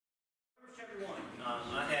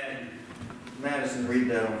Madison read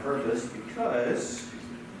that on purpose because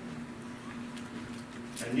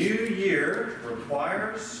a new year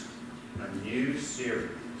requires a new series.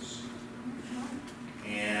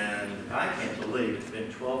 And I can't believe it's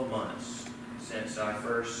been 12 months since I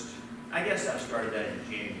guess I started that in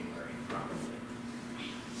January, probably.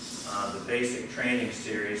 The basic training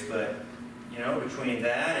series, but, you know, between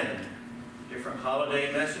that and different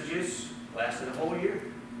holiday messages, lasted a whole year.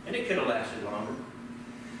 And it could have lasted longer.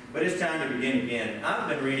 But it's time to begin again. I've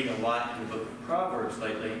been reading a lot in the book of Proverbs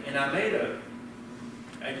lately, and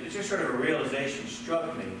it's just sort of a realization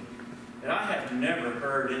struck me that I have never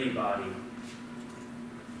heard anybody,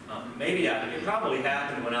 it probably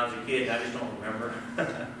happened when I was a kid, and I just don't remember.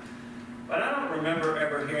 But I don't remember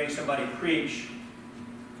ever hearing somebody preach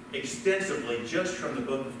extensively just from the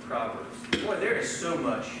book of Proverbs. Boy, there is so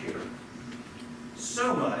much here.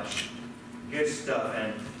 So much good stuff.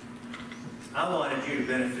 And I wanted you to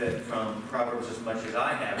benefit from Proverbs as much as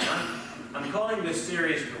I have. I'm calling this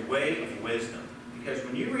series The Way of Wisdom. Because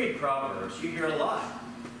when you read Proverbs, you hear a lot.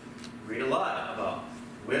 You read a lot about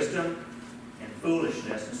wisdom and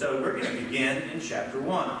foolishness. And so we're going to begin in chapter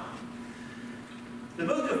 1. The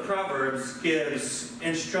book of Proverbs gives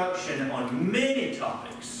instruction on many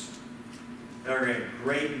topics that are in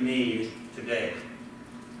great need today.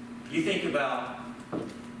 You think about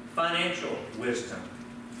financial wisdom,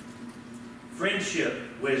 friendship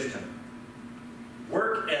wisdom,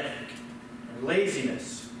 work ethic and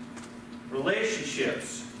laziness,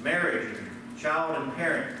 relationships, marriage and child and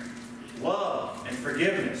parent, love and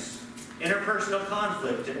forgiveness, interpersonal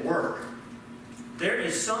conflict at work. There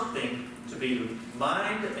is something to be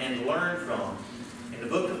mined and learned from in the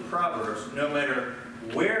book of Proverbs, no matter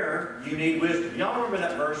where you need wisdom. Y'all remember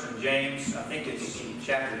that verse in James, I think it's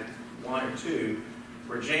chapter 1 or 2,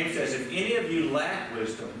 where James says, if any of you lack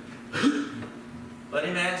wisdom, let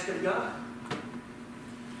him ask of God.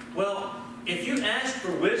 Well, if you ask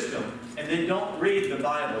for wisdom and then don't read the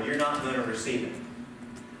Bible, you're not going to receive it.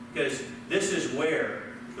 Because this is where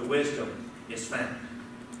the wisdom is found.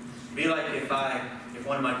 It'd be like if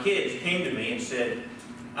one of my kids came to me and said,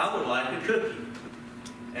 I would like a cookie.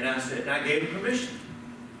 And I gave them permission.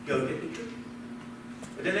 Go get the cookie.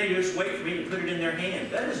 But then they just wait for me to put it in their hand.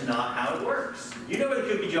 That is not how it works. You know where the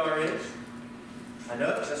cookie jar is? I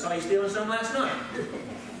know, because I saw you stealing some last night.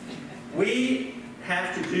 We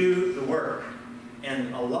have to do the work.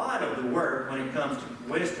 And a lot of the work, when it comes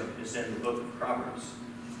to wisdom, is in the book of Proverbs.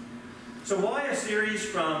 So why a series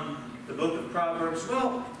from the book of Proverbs?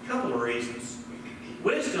 Well, a couple of reasons.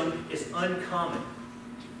 Wisdom is uncommon,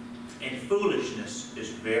 and foolishness is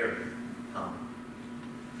very common.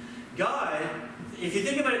 God, if you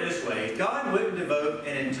think about it this way, God wouldn't devote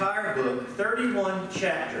an entire book, 31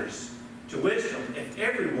 chapters, to wisdom if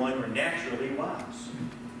everyone were naturally wise.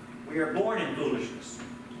 We are born in foolishness,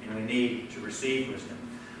 and we need to receive wisdom.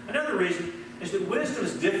 Another reason is that wisdom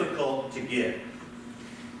is difficult to get.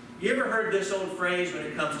 You ever heard this old phrase when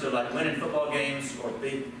it comes to like winning football games? Or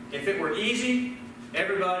if it were easy,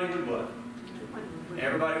 everybody would what?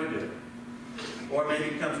 Everybody would do it. Or maybe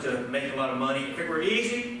it comes to making a lot of money. If it were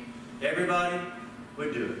easy, everybody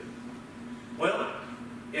would do it. Well,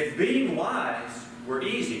 if being wise were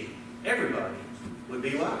easy, everybody would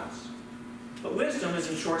be wise. But wisdom is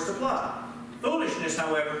in short supply. Foolishness,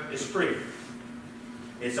 however, is free.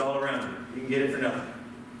 It's all around you. You can get it for nothing.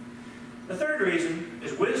 The third reason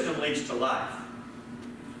is wisdom leads to life.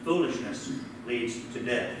 Foolishness leads to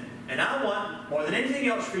death. And I want, more than anything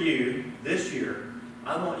else for you this year,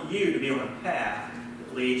 I want you to be on a path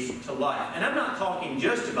that leads to life. And I'm not talking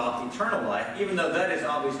just about eternal life, even though that is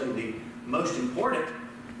obviously the most important.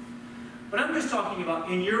 But I'm just talking about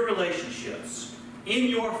in your relationships, in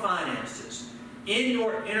your finances, in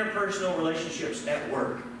your interpersonal relationships at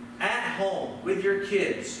work, at home, with your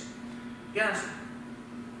kids. Guys,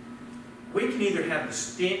 we can either have the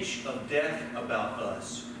stench of death about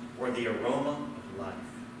us or the aroma of life.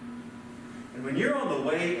 And when you're on the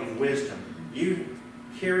way of wisdom, you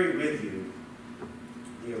carry with you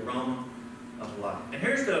the aroma of life. And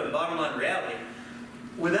here's the bottom line reality.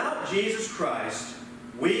 Without Jesus Christ,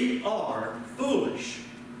 we are foolish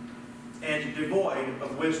and devoid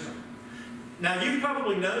of wisdom. Now, you've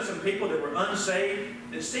probably known some people that were unsaved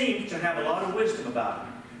that seemed to have a lot of wisdom about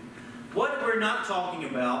them. What we're not talking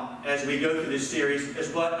about as we go through this series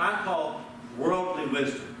is what I call worldly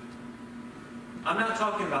wisdom. I'm not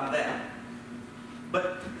talking about that.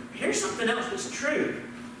 But here's something else that's true.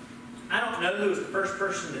 I don't know who was the first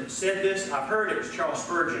person that said this. I've heard it was Charles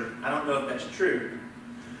Spurgeon. I don't know if that's true.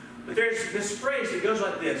 But there's this phrase that goes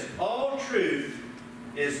like this. All truth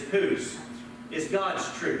is whose? Is God's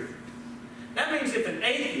truth. That means if an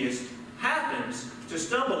atheist happens to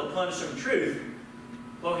stumble upon some truth,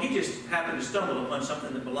 well, he just happened to stumble upon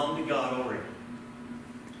something that belonged to God already.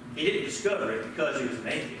 He didn't discover it because he was an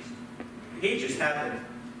atheist. He just happened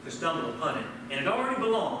to stumble upon it, and it already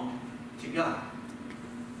belonged to God.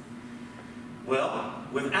 Well,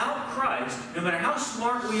 without Christ, no matter how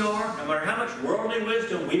smart we are, no matter how much worldly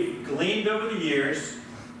wisdom we've gleaned over the years,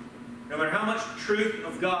 no matter how much truth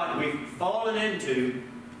of God we've fallen into,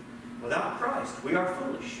 without Christ, we are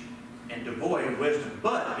foolish and devoid of wisdom.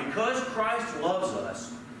 But because Christ loves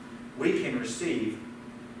us, we can receive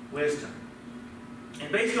wisdom.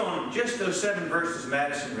 And based on just those 7 verses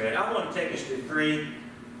Madison read, I want to take us to 3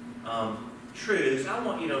 truths I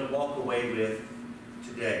want you to walk away with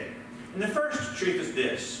today. And the first truth is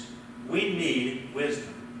this: we need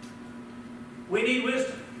wisdom. We need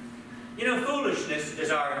wisdom. You know, foolishness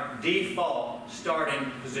is our default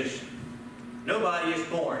starting position. Nobody is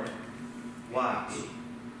born wise.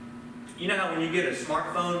 You know how when you get a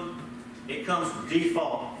smartphone, it comes with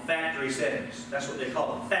default factory settings. That's what they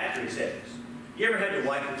call them, factory settings. You ever had to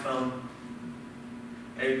wipe your phone?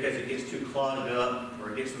 Maybe because it gets too clogged up,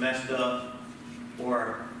 or it gets messed up,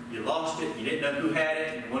 or you lost it, you didn't know who had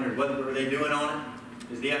it, and wondered what were they doing on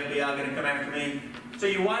it? Is the FBI going to come after me? So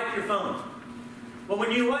you wipe your phone. Well,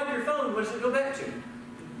 when you wipe your phone, what does it go back to?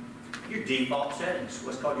 Your default settings,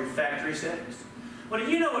 what's called your factory settings. Well,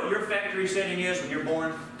 do you know what your factory setting is when you're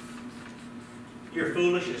born? You're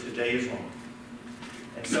foolish as the day is long.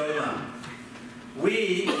 And so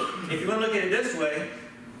if you want to look at it this way,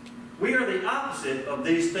 we are the opposite of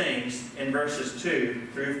these things in verses 2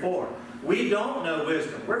 through 4. We don't know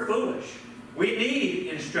wisdom. We're foolish. We need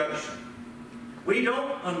instruction. We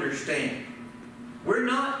don't understand. We're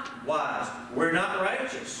not wise. We're not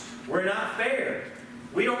righteous. We're not fair.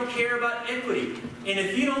 We don't care about equity. And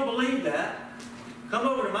if you don't believe that, come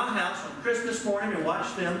over to my house on Christmas morning and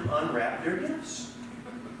watch them unwrap their gifts.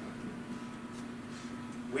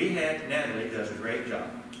 Natalie does a great job.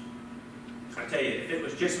 I tell you, if it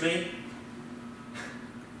was just me,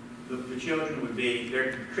 the children would be,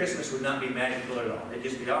 their Christmas would not be magical at all. They'd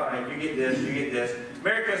just be, all right, you get this, you get this.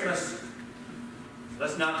 Merry Christmas.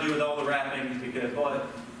 Let's not do with all the wrapping, because, boy,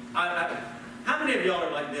 how many of y'all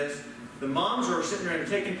are like this? The moms are sitting there and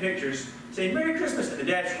taking pictures, saying, Merry Christmas, and the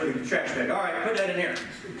dad's putting the trash bag. All right, put that in here.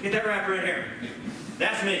 Get that wrapper in here.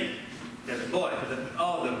 That's me. Because, boy,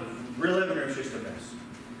 the real living room's just a mess.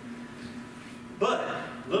 But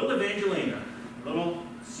little Evangelina, little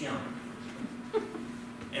Sienna,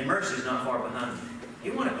 and Mercy's not far behind me. They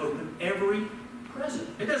want to open every present.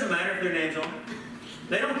 It doesn't matter if their name's on it.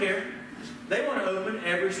 They don't care. They want to open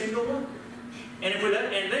every single one. And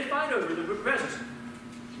and they fight over the presents.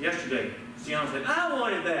 Yesterday, Sienna said, I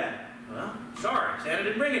wanted that. Well, sorry, Santa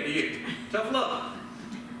didn't bring it to you. Tough luck.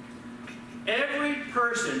 Every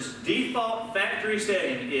person's default factory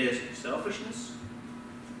setting is selfishness,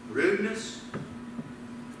 rudeness,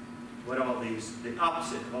 the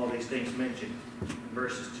opposite of all these things mentioned in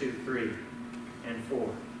verses 2, 3, and 4.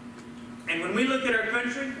 And when we look at our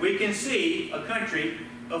country, we can see a country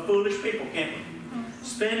of foolish people, can't we?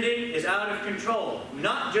 Spending is out of control,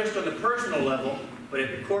 not just on the personal level, but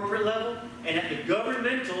at the corporate level and at the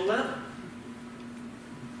governmental level.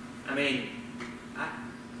 I mean,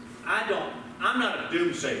 I'm not a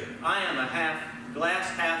doomsayer. I am a glass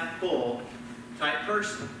half full type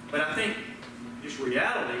person. But I think just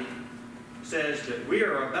reality says that we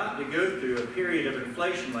are about to go through a period of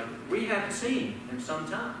inflation like we haven't seen in some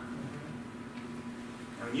time.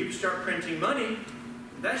 And when you start printing money,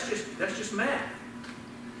 that's just math.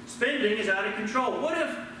 Spending is out of control. What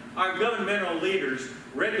if our governmental leaders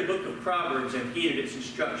read the book of Proverbs and heeded its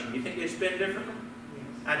instruction? You think they'd spend differently? Yes.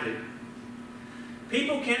 I do.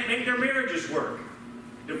 People can't make their marriages work.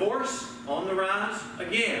 Divorce on the rise.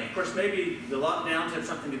 Again, of course, maybe the lockdowns had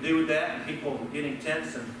something to do with that, and people getting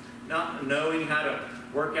tense and not knowing how to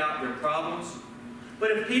work out their problems.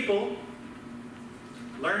 But if people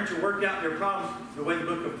learn to work out their problems the way the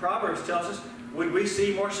book of Proverbs tells us, would we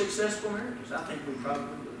see more successful marriages? I think we probably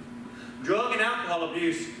would. Drug and alcohol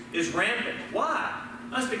abuse is rampant. Why?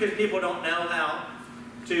 That's because people don't know how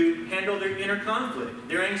to handle their inner conflict,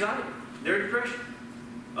 their anxiety, their depression,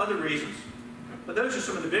 other reasons. But those are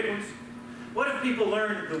some of the big ones. What if people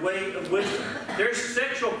learn the way of wisdom? There's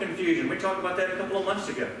sexual confusion. We talked about that a couple of months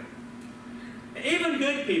ago. And even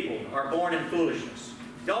good people are born in foolishness.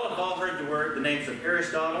 Y'all have all heard the names of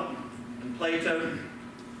Aristotle and Plato.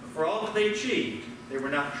 For all that they achieved, they were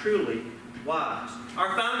not truly wise.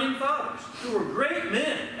 Our founding fathers, who were great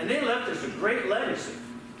men, and they left us a great legacy.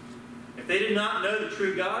 If they did not know the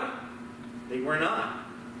true God, they were not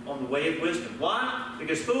on the way of wisdom. Why?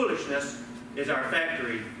 Because foolishness is our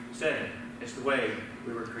factory setting. It's the way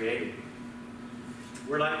we were created.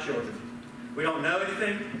 We're like children. We don't know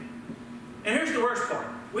anything. And here's the worst part.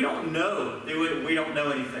 We don't know that we don't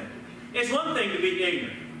know anything. It's one thing to be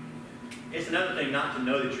ignorant. It's another thing not to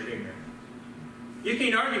know that you're ignorant. You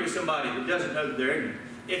can't argue with somebody that doesn't know that they're ignorant.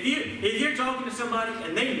 If you're talking to somebody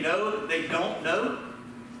and they know that they don't know,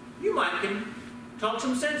 you might can talk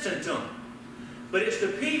some sense into them. But it's the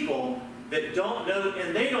people that don't know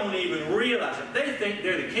and they don't even realize it. They think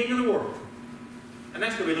they're the king of the world. And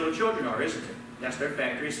that's the way little children are, isn't it? That's their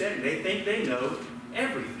factory setting. They think they know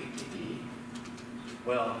everything.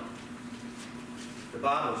 Well, the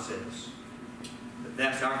Bible says that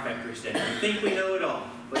that's our factory setting. We think we know it all,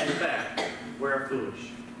 but in fact, we're foolish.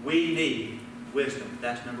 We need wisdom.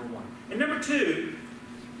 That's number one. And number two,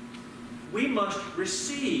 we must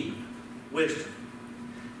receive wisdom.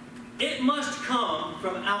 It must come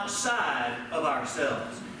from outside of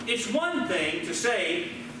ourselves. It's one thing to say,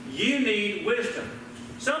 you need wisdom.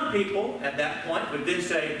 Some people at that point would then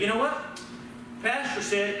say, you know what? Pastor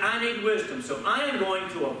said I need wisdom, so I am going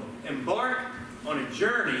to embark on a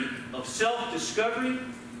journey of self-discovery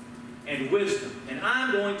and wisdom, and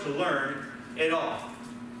I'm going to learn it all.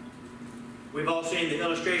 We've all seen the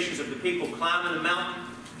illustrations of the people climbing the mountain,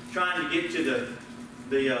 trying to get to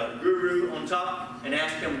the guru on top and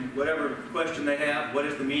ask him whatever question they have. What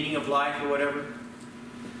is the meaning of life or whatever?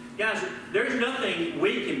 Guys, there's nothing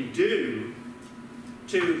we can do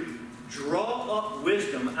to draw up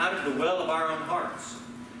wisdom out of the well of our own hearts.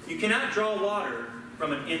 You cannot draw water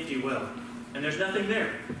from an empty well. And there's nothing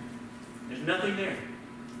there. There's nothing there.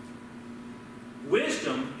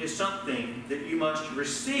 Wisdom is something that you must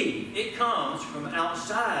receive. It comes from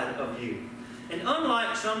outside of you. And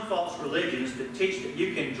unlike some false religions that teach that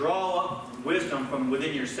you can draw up wisdom from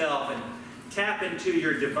within yourself and tap into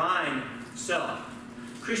your divine self,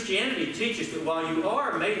 Christianity teaches that while you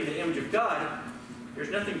are made in the image of God, there's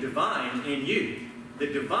nothing divine in you. The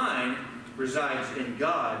divine resides in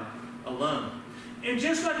God alone. And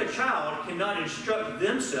just like a child cannot instruct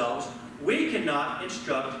themselves, we cannot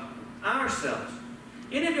instruct ourselves.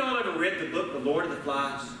 Any of y'all ever read the book, The Lord of the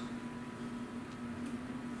Flies?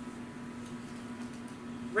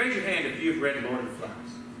 Raise your hand if you've read Lord of the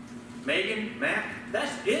Flies. Megan, Matt,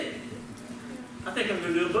 that's it. I think I'm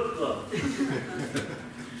going to do a book club.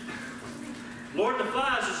 Lord of the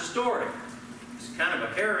Flies is a story. It's kind of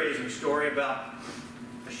a hair-raising story about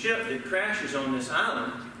a ship that crashes on this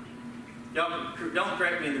island. Y'all don't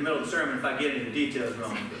correct me in the middle of the sermon if I get into details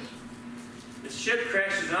wrong. The ship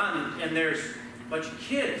crashes on the island, and there's a bunch of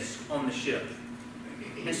kids on the ship.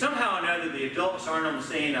 And somehow or another, the adults aren't on the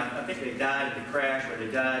scene. I think they died at the crash, or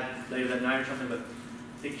they died later that night or something. But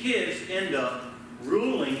the kids end up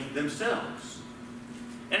ruling themselves.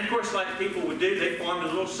 And of course, like people would do, they formed a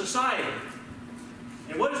little society.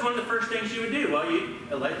 And what is one of the first things you would do? Well, you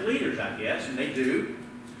elect leaders, I guess, and they do.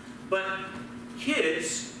 But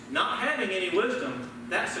kids, not having any wisdom,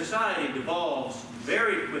 that society devolves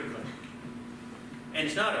very quickly. And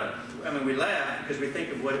it's not we laugh because we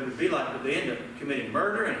think of what it would be like, but they end up committing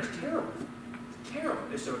murder, and it's terrible. It's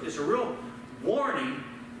terrible. It's a real warning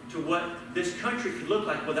to what this country could look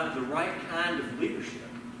like without the right kind of leadership.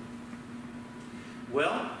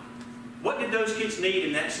 Well, what did those kids need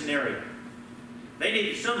in that scenario? They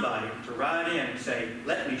needed somebody to ride in and say,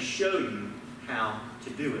 let me show you how to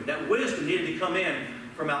do it. That wisdom needed to come in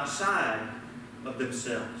from outside of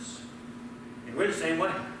themselves. And we're the same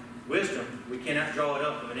way. Wisdom, we cannot draw it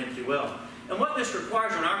up from an empty well. And what this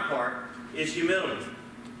requires on our part is humility.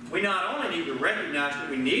 We not only need to recognize that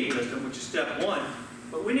we need wisdom, which is step one,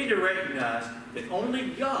 but we need to recognize that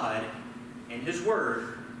only God and His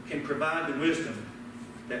Word can provide the wisdom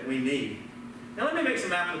that we need. Now let me make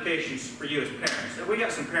some applications for you as parents. Now, we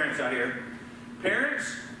got some parents out here. Parents,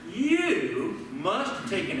 you must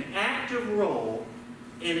take an active role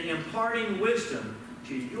in imparting wisdom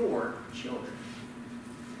to your children.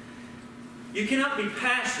 You cannot be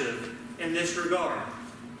passive in this regard.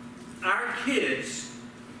 Our kids,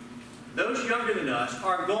 those younger than us,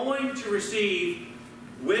 are going to receive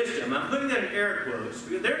wisdom. I'm putting that in air quotes.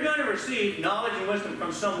 They're going to receive knowledge and wisdom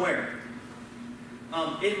from somewhere.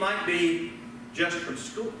 It might be just from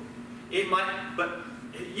school. It might, but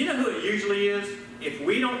you know who it usually is? If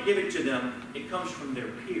we don't give it to them, it comes from their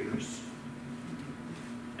peers.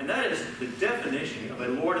 And that is the definition of a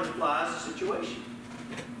Lord of the Flies situation.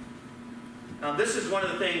 Now, this is one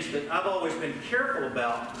of the things that I've always been careful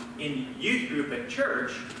about in youth group at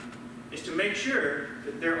church, is to make sure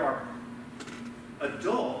that there are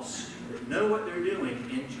adults that know what they're doing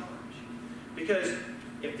in charge. Because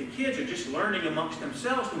if the kids are just learning amongst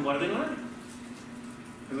themselves, then what are they learning?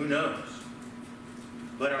 Who knows?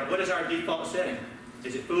 But what is our default setting?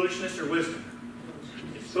 Is it foolishness or wisdom?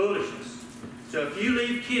 It's foolishness. So if you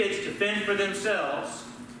leave kids to fend for themselves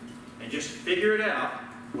and just figure it out,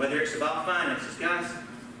 whether it's about finances, guys,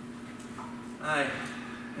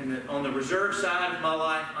 on the reserve side of my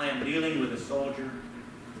life, I am dealing with a soldier.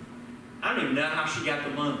 I don't even know how she got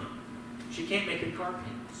the money. She can't make her car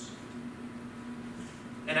payments.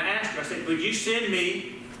 And I asked her, I said, would you send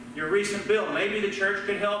me your recent bill? Maybe the church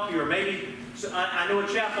could help you, or maybe I know a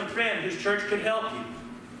chaplain friend whose church could help you.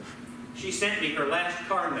 She sent me her last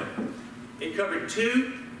car note. It covered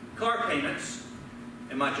 2 car payments,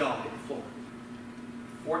 and my jaw hit the floor.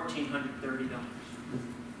 $1,430.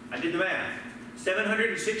 I did the math.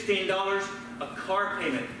 $716 a car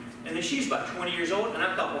payment. And then she's about 20 years old, and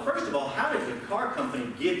I thought, well, first of all, how did the car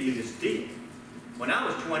company give you this deal? When I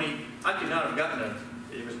was 20, I could not have gotten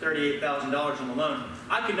it was $38,000 on the loan.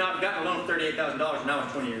 I could not have gotten a loan of $38,000 when I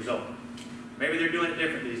was 20 years old. Maybe they're doing it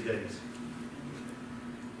different these days.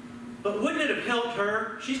 But wouldn't it have helped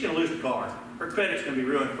her? She's going to lose the car. Her credit's going to be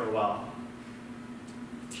ruined for a while.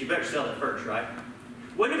 She better sell it first, right?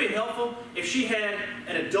 Wouldn't it be helpful if she had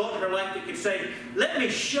an adult in her life that could say, let me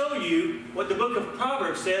show you what the book of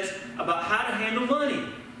Proverbs says about how to handle money?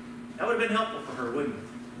 That would have been helpful for her, wouldn't it?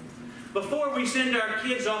 Before we send our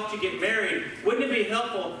kids off to get married, wouldn't it be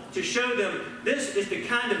helpful to show them, this is the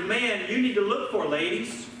kind of man you need to look for,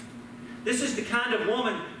 ladies? This is the kind of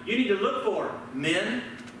woman you need to look for, men.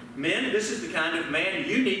 Men, this is the kind of man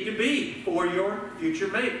you need to be for your future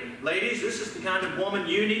mate. Ladies, this is the kind of woman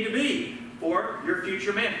you need to be for your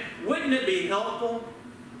future man. Wouldn't it be helpful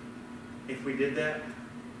if we did that?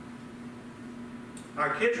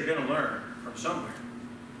 Our kids are going to learn from somewhere.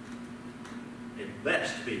 It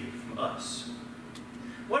best be from us.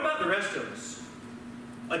 What about the rest of us?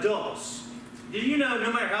 Adults. Do you know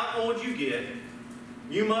no matter how old you get,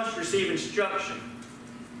 you must receive instruction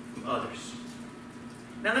from others?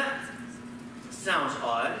 Now that sounds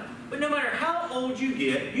odd, but no matter how old you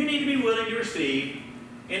get, you need to be willing to receive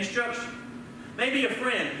instruction. Maybe a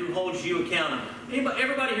friend who holds you accountable.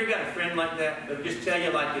 Everybody here got a friend like that? That'll just tell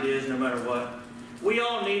you like it is no matter what? We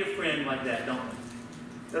all need a friend like that, don't we?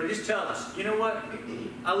 That'll just tell us, you know what?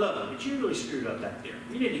 I love you, but you really screwed up back there.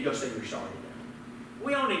 You need to go say you're sorry to them.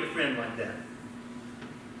 We all need a friend like that.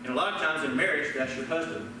 And a lot of times in marriage, that's your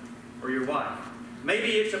husband or your wife.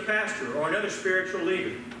 Maybe it's a pastor or another spiritual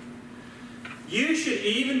leader. You should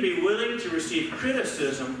even be willing to receive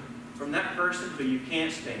criticism from that person who you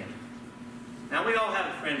can't stand. Now, we all have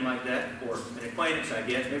a friend like that, or an acquaintance, I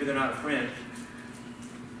guess. Maybe they're not a friend.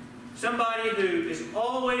 Somebody who is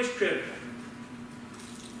always critical.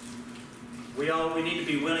 We need to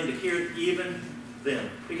be willing to hear even them.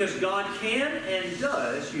 Because God can and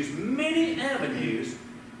does use many avenues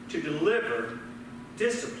to deliver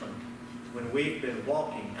discipline when we've been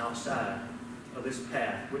walking outside of this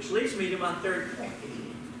path. Which leads me to my third point.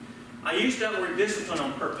 I used that word discipline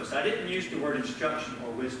on purpose. I didn't use the word instruction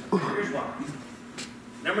or wisdom. Here's why.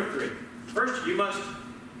 Number 3. First, you must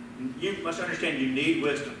understand you need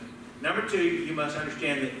wisdom. Number 2, you must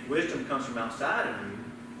understand that wisdom comes from outside of you.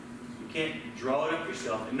 You can't draw it up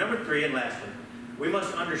yourself. And number 3, and lastly, we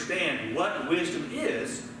must understand what wisdom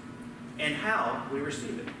is and how we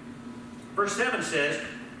receive it. Verse 7 says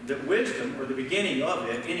that wisdom, or the beginning of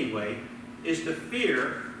it anyway, is the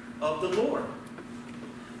fear of the Lord.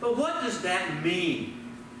 But what does that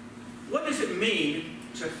mean? What does it mean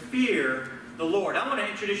to fear the Lord? I want to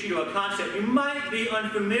introduce you to a concept you might be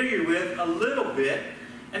unfamiliar with a little bit,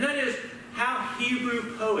 and that is how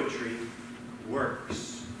Hebrew poetry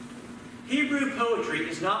works. Hebrew poetry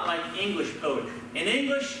is not like English poetry. In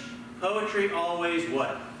English, poetry always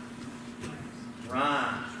what?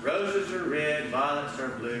 Rhymes. Roses are red, violets are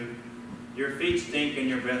blue. Your feet stink and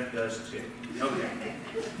your breath does too. Okay.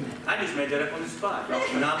 I just made that up on the spot. Y'all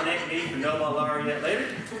can nominate me for Nobel laureate later.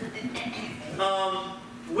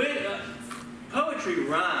 Poetry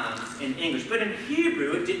rhymes in English, but in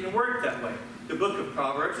Hebrew it didn't work that way. The book of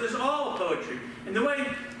Proverbs is all poetry. And the way,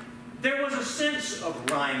 there was a sense of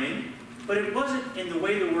rhyming, but it wasn't in the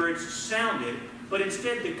way the words sounded, but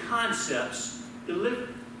instead the concepts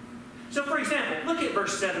delivered. So for example, look at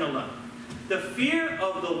verse 7 alone. The fear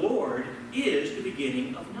of the Lord is the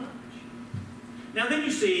beginning of knowledge. Now then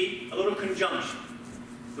you see a little conjunction.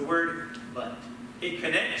 The word but. It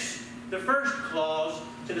connects the first clause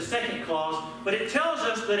to the second clause, but it tells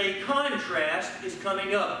us that a contrast is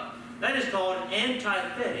coming up. That is called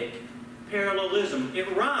antithetic parallelism.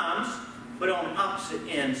 It rhymes, but on opposite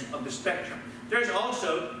ends of the spectrum. There's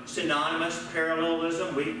also synonymous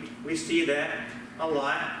parallelism. We see that a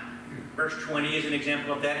lot. Verse 20 is an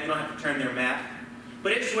example of that. You don't have to turn their map.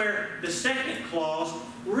 But it's where the second clause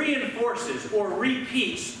reinforces or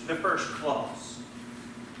repeats the first clause.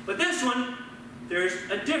 But this one, there's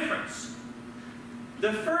a difference.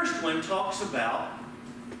 The first one talks about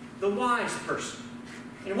the wise person.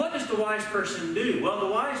 And what does the wise person do? Well,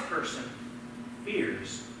 the wise person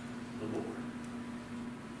fears the Lord.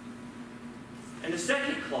 And the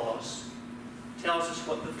second clause tells us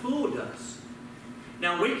what the fool does.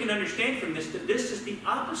 Now, we can understand from this that this is the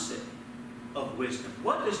opposite of wisdom.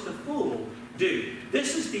 What does the fool do?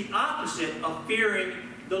 This is the opposite of fearing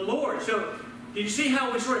the Lord. So, did you see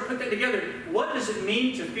how we sort of put that together? What does it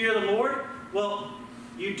mean to fear the Lord? Well,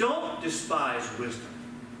 you don't despise wisdom.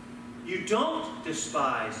 You don't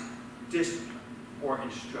despise discipline or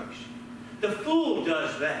instruction. The fool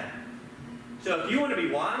does that. So if you want to be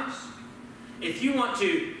wise, if you want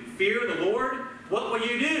to fear the Lord, what will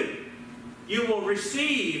you do? You will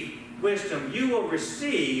receive wisdom. You will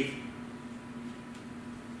receive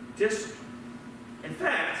discipline. In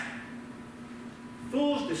fact,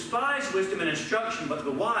 fools despise wisdom and instruction, but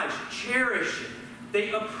the wise cherish it.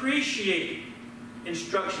 They appreciate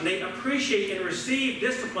instruction. They appreciate and receive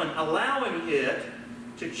discipline, allowing it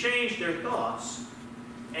to change their thoughts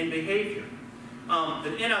and behavior.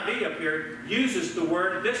 The NIV up here uses the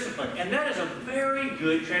word discipline, and that is a very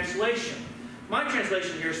good translation. My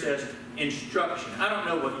translation here says instruction. I don't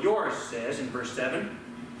know what yours says in verse 7.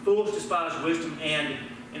 Fools despise wisdom and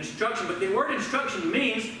instruction, but the word instruction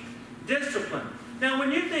means discipline. Now,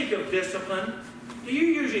 when you think of discipline, do you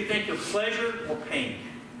usually think of pleasure or pain?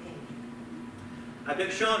 I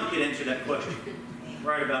bet Sean could answer that question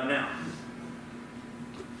right about now.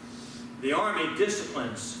 The Army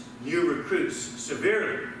disciplines new recruits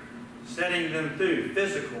severely, setting them through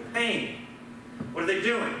physical pain. What are they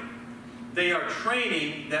doing? They are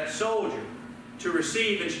training that soldier to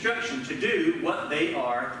receive instruction to do what they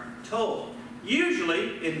are told.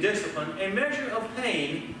 Usually, in discipline, a measure of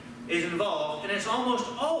pain is involved, and it's almost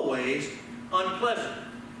always unpleasant.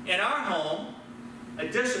 In our home, a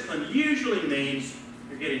discipline usually means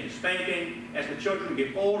you're getting a spanking. As the children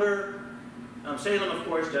get older, Salem, of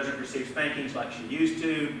course, doesn't receive spankings like she used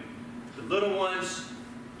to. The little ones,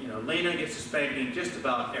 Lena gets a spanking just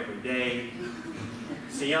about every day.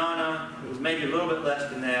 Sienna, it was maybe a little bit less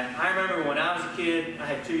than that. I remember when I was a kid, I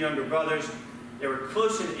had two younger brothers. They were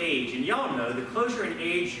close in age, and y'all know the closer in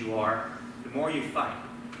age you are, the more you fight.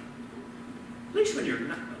 At least when you're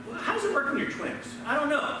not. How does it work when you're twins? I don't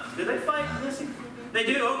know. Do they fight, Lissy? They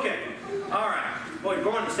do? Okay. All right. Boy, you're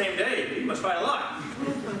born the same day. You must fight a lot.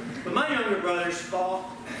 But my younger brothers fought,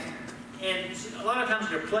 and a lot of times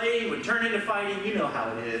their play would turn into fighting. You know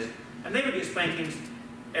how it is. And they would get spankings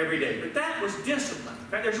every day. But that was discipline. In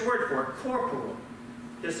fact, there's a word for it, corporal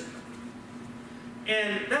discipline.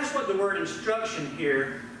 And that's what the word instruction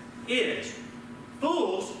here is.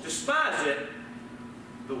 Fools despise it.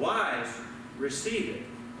 The wise receive it.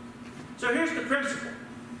 So here's the principle.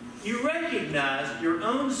 You recognize your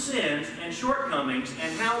own sins and shortcomings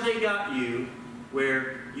and how they got you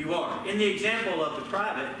where you are. In the example of the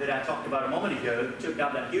private that I talked about a moment ago, took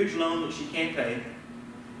out that huge loan that she can't pay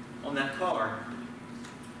on that car,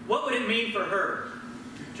 what would it mean for her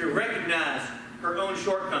to recognize her own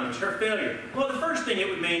shortcomings, her failure? Well, the first thing it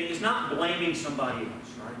would mean is not blaming somebody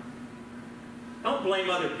else, right? Don't blame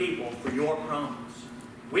other people for your problems.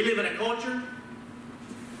 We live in a culture,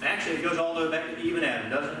 actually it goes all the way back to Eve and Adam,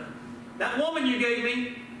 doesn't it? That woman you gave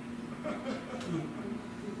me,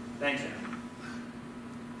 thanks, Adam.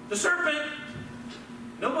 The serpent,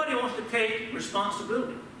 nobody wants to take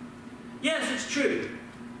responsibility. Yes, it's true.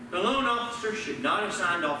 The loan officer should not have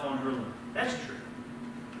signed off on her loan. That's true.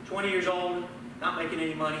 20 years old, not making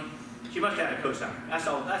any money. She must have had a co-signer. That's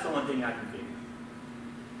the one thing I can figure.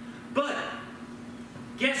 But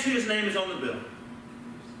guess whose name is on the bill?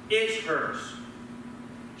 It's hers.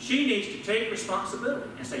 She needs to take responsibility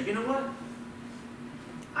and say, you know what?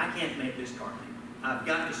 I can't make this car payment. I've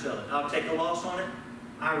got to sell it. I'll take a loss on it.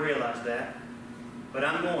 I realize that. But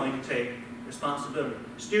I'm going to take responsibility.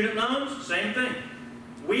 Student loans, same thing.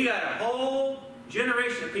 We got a whole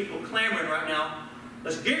generation of people clamoring right now,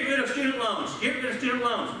 let's get rid of student loans, get rid of student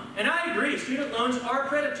loans. And I agree, student loans are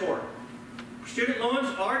predatory. Student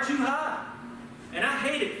loans are too high. And I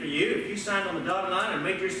hate it for you if you signed on the dotted line and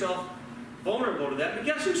made yourself vulnerable to that. But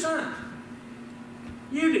guess who signed?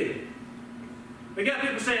 You did. We got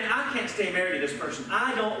people saying, I can't stay married to this person.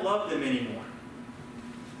 I don't love them anymore.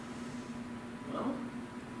 Well,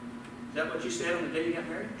 is that what you said on the day you got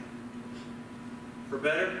married? For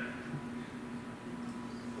better?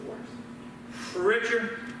 For worse? For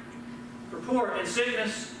richer? For poor? In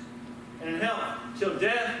sickness and in health? Till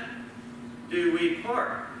death do we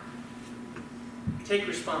part. Take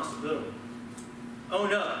responsibility.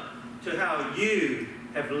 Own up to how you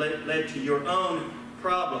have led to your own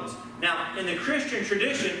problems. Now, in the Christian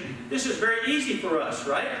tradition, this is very easy for us,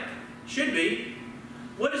 right? Should be.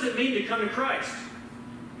 What does it mean to come to Christ?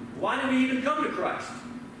 Why do we even come to Christ?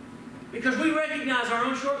 Because we recognize our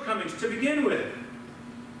own shortcomings to begin with.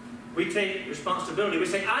 We take responsibility. We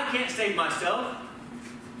say, I can't save myself.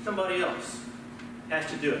 Somebody else has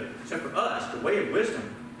to do it. So for us, the way of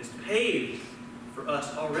wisdom is paved for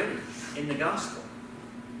us already in the gospel.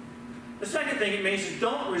 The second thing it means is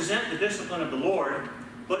don't resent the discipline of the Lord,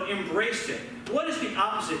 but embrace it. What is the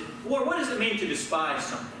opposite? Or what does it mean to despise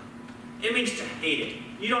something? It means to hate it.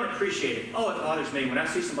 You don't appreciate it. Oh, it bothers me when I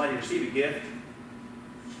see somebody receive a gift,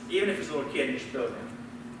 even if it's a little kid, you just throw it down.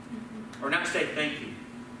 Or not say thank you.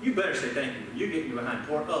 You better say thank you. You're getting behind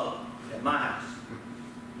pork up at my house.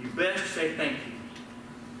 You best say thank you.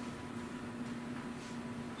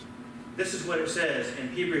 This is what it says in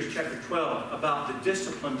Hebrews chapter 12 about the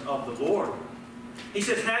discipline of the Lord. He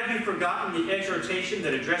says, have you forgotten the exhortation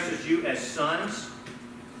that addresses you as sons?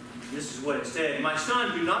 And this is what it said. My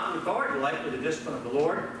son, do not regard lightly the discipline of the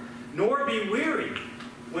Lord, nor be weary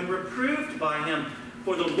when reproved by him.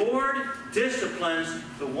 For the Lord disciplines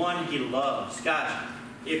the one he loves. Guys,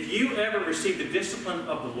 if you ever receive the discipline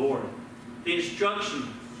of the Lord, the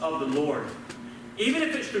instruction of the Lord, even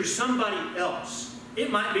if it's through somebody else, it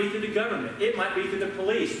might be through the government, it might be through the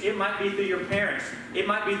police, it might be through your parents, it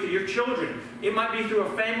might be through your children, it might be through a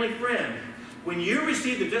family friend. When you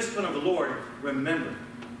receive the discipline of the Lord, remember,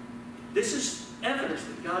 this is evidence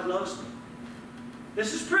that God loves me.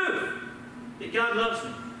 This is proof that God loves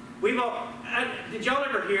me. Did y'all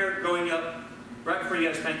ever hear growing up, right before you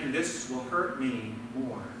got spanking, this will hurt me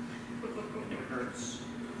more than it hurts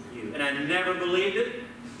you? And I never believed it.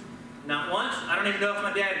 Not once. I don't even know if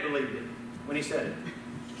my dad believed it when he said it.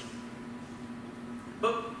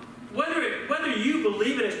 But whether you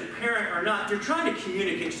believe it as a parent or not, you're trying to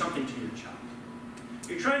communicate something to your child.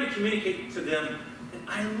 You're trying to communicate to them that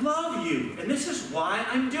I love you, and this is why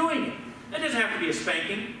I'm doing it. It doesn't have to be a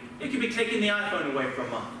spanking. It could be taking the iPhone away for a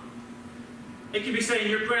month. It could be saying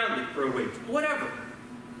you're grounded for a week. Whatever.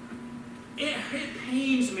 It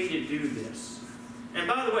pains me to do this. And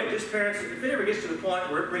by the way, just parents, if it ever gets to the point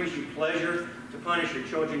where it brings you pleasure to punish your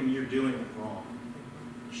children, you're doing it wrong.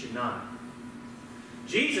 You should not.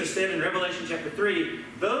 Jesus said in Revelation chapter 3,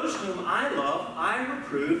 those whom I love, I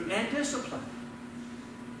reprove and discipline.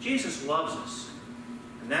 Jesus loves us.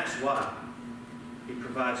 And that's why he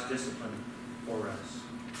provides discipline for us.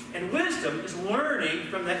 And wisdom is learning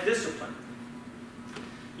from that discipline.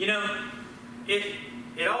 You know,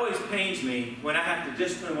 it always pains me when I have to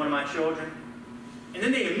discipline one of my children, and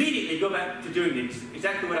then they immediately go back to doing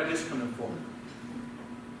exactly what I disciplined them for.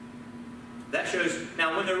 That shows,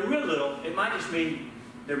 now when they're real little, it might just mean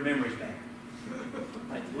their memory's bad.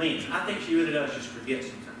 Like Lena, I think she really does just forget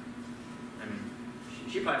sometimes. I mean,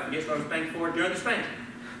 she probably forgets what I was spanking for during the spanking.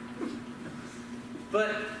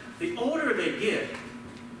 But the older they get,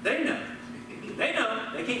 they know. They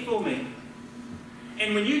know. They can't fool me.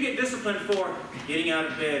 And when you get disciplined for getting out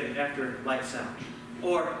of bed after lights out,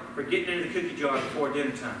 or for getting into the cookie jar before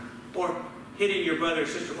dinner time, or hitting your brother or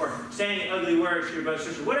sister, or saying ugly words to your brother or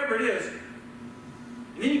sister, whatever it is,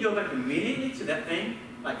 and then you go back immediately to that thing,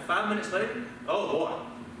 like 5 minutes later, oh boy,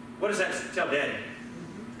 what does that tell Daddy?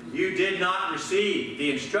 You did not receive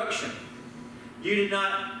the instruction. You did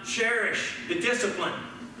not cherish the discipline.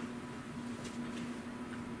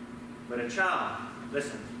 But a child,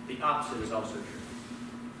 listen, the opposite is also true.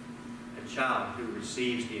 A child who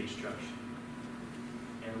receives the instruction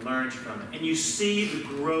and learns from it, and you see the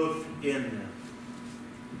growth in them,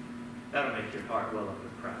 that'll make your heart well up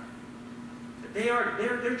with pride.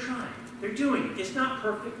 They're trying. They're doing it. It's not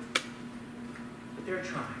perfect, but they're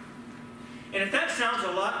trying. And if that sounds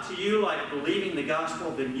a lot to you like believing the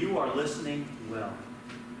gospel, then you are listening well.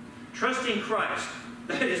 Trusting Christ,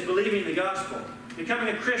 that is believing the gospel,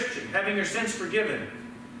 becoming a Christian, having your sins forgiven,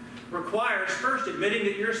 requires first admitting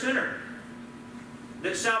that you're a sinner,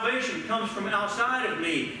 that salvation comes from outside of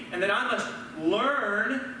me, and that I must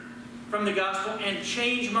learn from the gospel and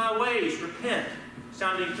change my ways, repent.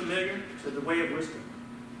 Sounding familiar? So the way of wisdom.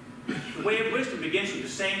 The way of wisdom begins with the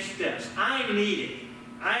same steps. I need it.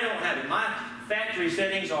 I don't have it. My factory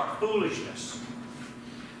settings are foolishness.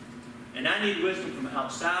 And I need wisdom from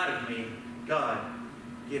outside of me. God,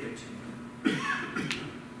 give it to me.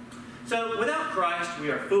 So without Christ, we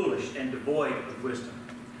are foolish and devoid of wisdom.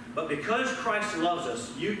 But because Christ loves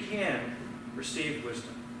us, you can receive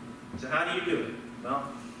wisdom. So how do you do it? Well,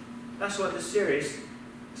 that's what this series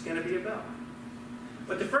is going to be about.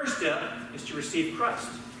 But the first step is to receive Christ.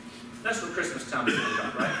 That's what Christmas time is all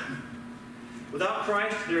about, right? Without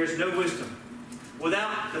Christ, there is no wisdom.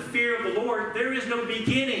 Without the fear of the Lord, there is no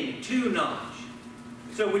beginning to knowledge.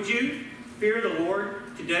 So would you fear the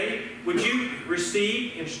Lord today? Would you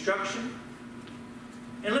receive instruction?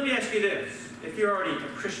 And let me ask you this. If you're already a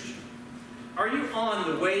Christian, are you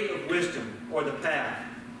on the way of wisdom or the path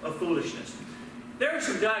of foolishness? There are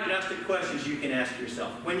some diagnostic questions you can ask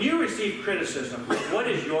yourself. When you receive criticism, what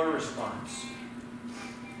is your response?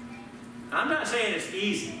 I'm not saying it's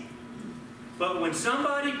easy, but when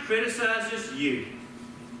somebody criticizes you,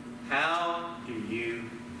 how do you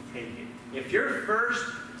take it? If your first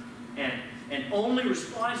and only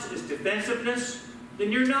response is defensiveness,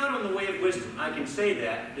 then you're not on the way of wisdom. I can say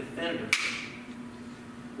that definitively.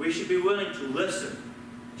 We should be willing to listen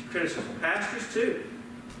to criticism. Pastors too.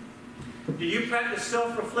 Do you practice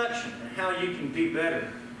self-reflection and how you can be better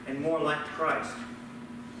and more like Christ?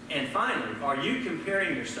 And finally, are you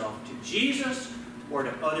comparing yourself to Jesus or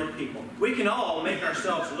to other people? We can all make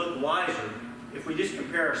ourselves look wiser if we just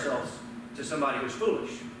compare ourselves to somebody who's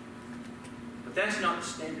foolish. But that's not the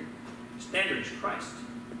standard. The standard is Christ.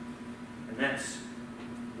 And that's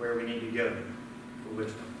where we need to go for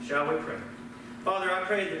wisdom. Shall we pray? Father, I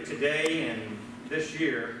pray that today and this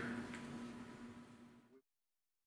year